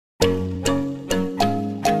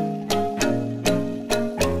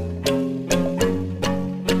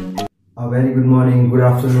Very good morning, good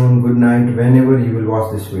afternoon, good night, whenever you will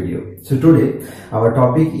watch this video. So today our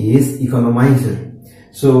topic is Economiser.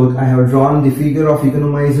 So I have drawn the figure of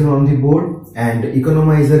Economiser on the board, and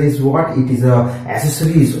Economiser is what? It is a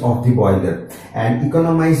accessories of the boiler, and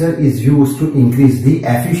Economiser is used to increase the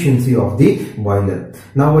efficiency of the boiler.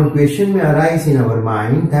 Now one question may arise in our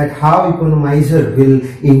mind that how Economiser will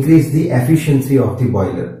increase the efficiency of the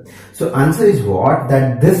boiler. So answer is what?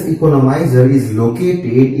 That this Economiser is located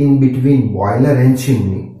in between boiler and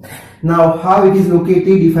chimney. Now how it is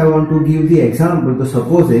located? If I want to give the example, so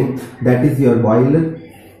supposing that is your boiler,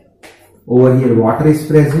 over here water is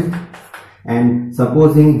present, and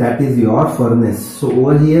supposing that is your furnace. So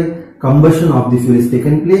over here combustion of the fuel is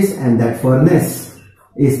taken place, and that furnace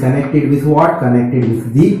is connected with what? Connected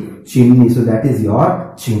with the chimney. So that is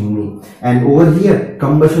your chimney, and over here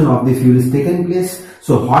combustion of the fuel is taken place.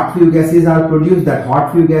 So hot flue gases are produced. That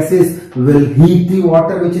hot flue gases will heat the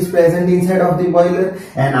water which is present inside of the boiler,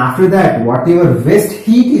 and after that whatever waste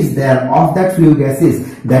heat is there of that flue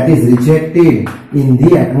gases, that is rejected in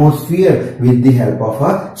the atmosphere with the help of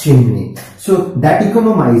a chimney. So that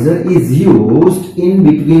Economiser is used in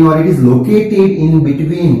between, or it is located in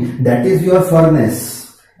between, that is your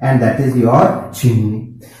furnace and that is your chimney.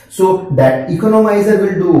 So that Economiser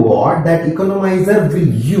will do what? That Economiser will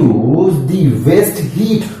use the waste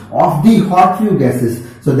heat of the hot flue gases.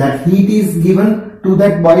 So that heat is given to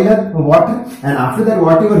that boiler water, and after that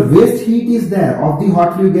whatever waste heat is there of the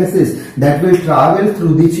hot flue gases, that will travel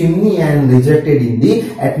through the chimney and rejected in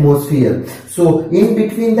the atmosphere. So in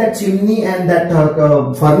between that chimney and that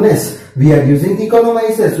furnace, we are using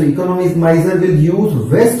Economiser. So Economiser will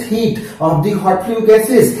use waste heat of the hot flue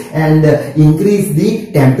gases and increase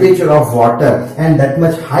the temperature of water, and that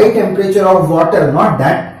much high temperature of water, not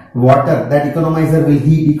that water that Economiser will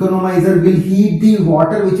heat. Economiser will heat the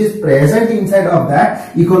water which is present inside of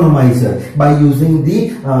that Economiser by using the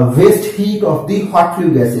waste heat of the hot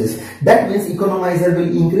flue gases. That means Economiser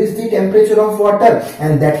will increase the temperature of water,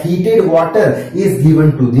 and that heated water is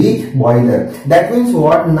given to the boiler. That means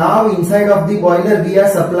what? Now inside of the boiler we are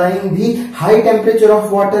supplying the high temperature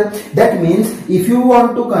of water. That means if you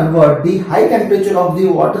want to convert the high temperature of the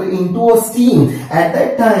water into a steam, at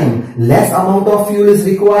that time less amount of fuel is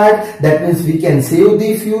required. That means we can save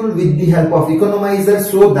the fuel with the help of Economiser,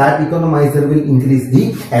 so that Economiser will increase the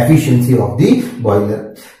efficiency of the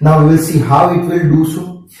boiler. Now we will see how it will do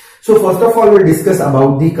so. So first of all we'll discuss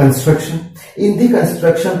about the construction. In the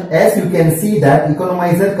construction, as you can see that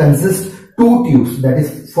Economiser consists two tubes, that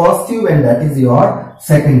is first tube and that is your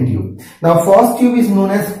second tube. Now first tube is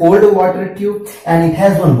known as cold water tube, and it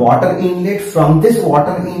has one water inlet. From this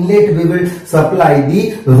water inlet we will supply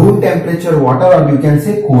the room temperature water, or you can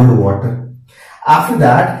say cold water. After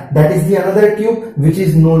that, that is the another tube which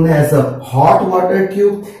is known as a hot water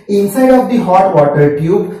tube. Inside of the hot water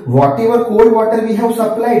tube, whatever cold water we have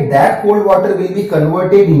supplied, that cold water will be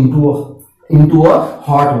converted into a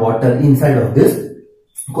hot water inside of this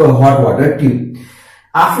hot water tube.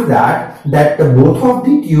 After that, both of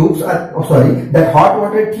the tubes are, that hot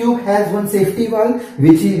water tube has one safety valve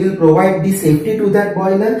which will provide the safety to that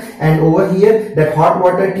boiler, and over here that hot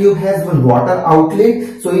water tube has one water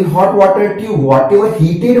outlet. So in hot water tube, whatever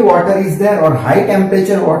heated water is there or high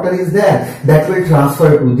temperature water is there, that will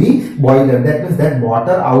transfer to the boiler. That means that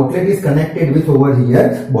water outlet is connected with over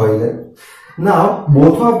here boiler. Now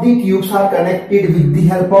both of the tubes are connected with the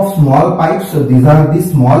help of small pipes. So these are the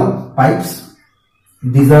small pipes.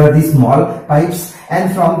 These are the small pipes,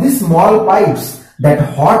 and from these small pipes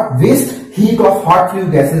that hot waste heat of hot flue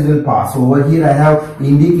gases will pass. Over here I have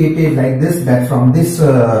indicated like this, that from this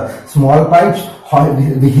small pipes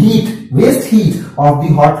the waste heat of the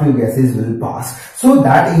hot flue gases will pass, so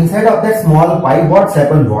that inside of that small pipe what's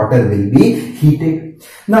happened? Water will be heated.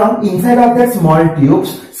 Now inside of that small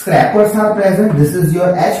tubes, scrapers are present. This is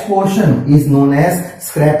your H portion is known as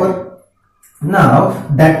scraper. Now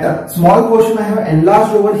that small portion I have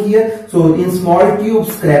enlarged over here. So in small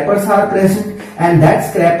tubes scrapers are present, and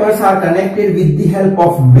that scrapers are connected with the help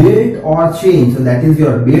of belt or chain. So that is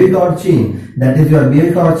your belt or chain. That is your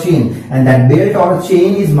belt or chain, and that belt or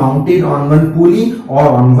chain is mounted on one pulley or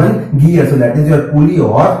on one gear. So that is your pulley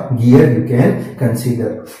or gear you can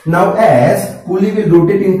consider. Now as pulley will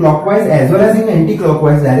rotate in clockwise as well as in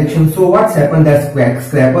anti-clockwise direction, so what's happened? That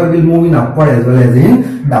scraper will move in upward as well as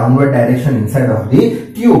in downward direction inside of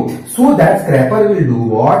the tube. So that scraper will do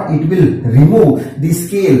what? It will remove the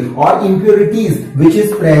scale or impurities which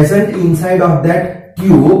is present inside of that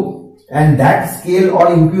tube, and that scale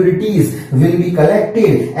or impurities will be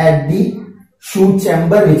collected at the chute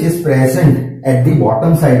chamber which is present at the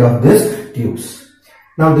bottom side of this tubes.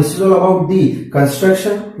 Now this is all about the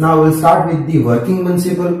construction. Now we'll start with the working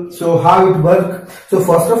principle. So how it works? So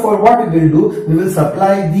first of all, what we will do, we will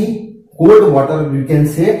supply the cold water, you can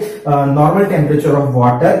say normal temperature of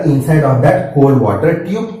water inside of that cold water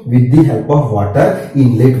tube with the help of water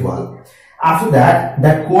inlet valve. After that,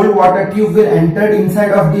 that cold water tube will enter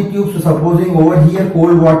inside of the tube. So supposing over here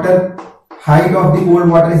cold water, height of the cold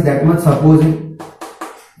water is that much, supposing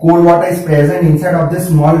cold water is present inside of the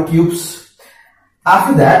small tubes.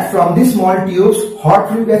 After that, from these small tubes, hot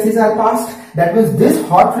flue gases are passed. That means this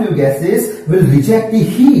hot flue gases will reject the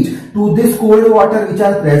heat to this cold water which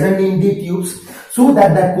are present in the tubes, so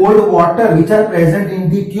that the cold water which are present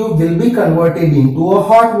in the tube will be converted into a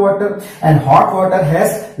hot water, and hot water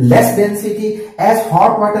has less density. As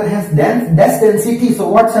hot water has less density, so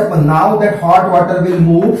what's happened now, that hot water will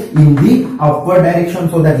move in the upward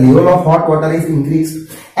direction, so that level of hot water is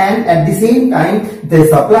increased, and at the same time the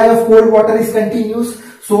supply of cold water is continuous.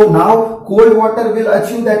 So now cold water will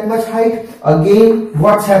achieve that much height. Again,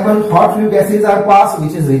 what's happened, hot flue gases are passed,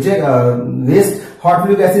 which is waste hot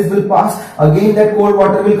flue gases will pass. Again that cold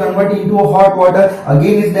water will convert into a hot water.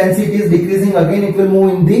 Again its density is decreasing. Again it will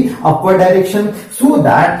move in the upward direction, so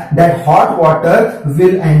that that hot water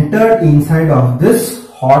will enter inside of this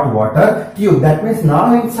hot water tube. That means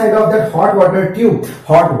now inside of that hot water tube,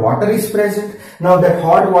 hot water is present. Now that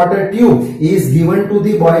hot water tube is given to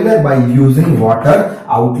the boiler by using water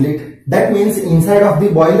outlet. That means inside of the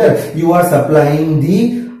boiler you are supplying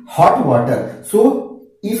the hot water. So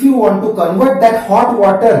if you want to convert that hot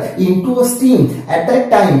water into a steam, at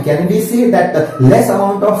that time can we say that less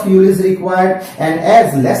amount of fuel is required, and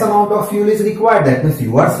as less amount of fuel is required, that means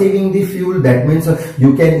you are saving the fuel. That means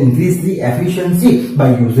you can increase the efficiency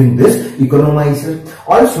by using this economizer.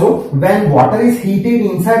 Also, when water is heated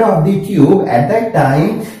inside of the tube, at that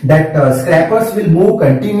time that scrapers will move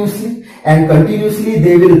continuously, and continuously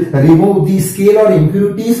they will remove the scale or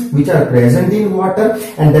impurities which are present in water,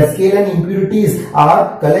 and the scale and impurities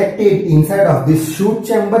are collected inside of this chute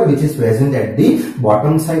chamber which is present at the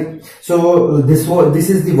bottom side. So this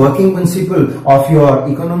is the working principle of your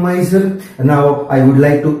economizer. Now I would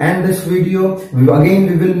like to end this video. We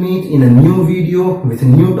will meet in a new video with a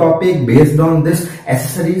new topic based on this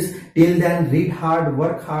accessories. Till then, read hard,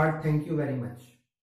 work hard. Thank you very much.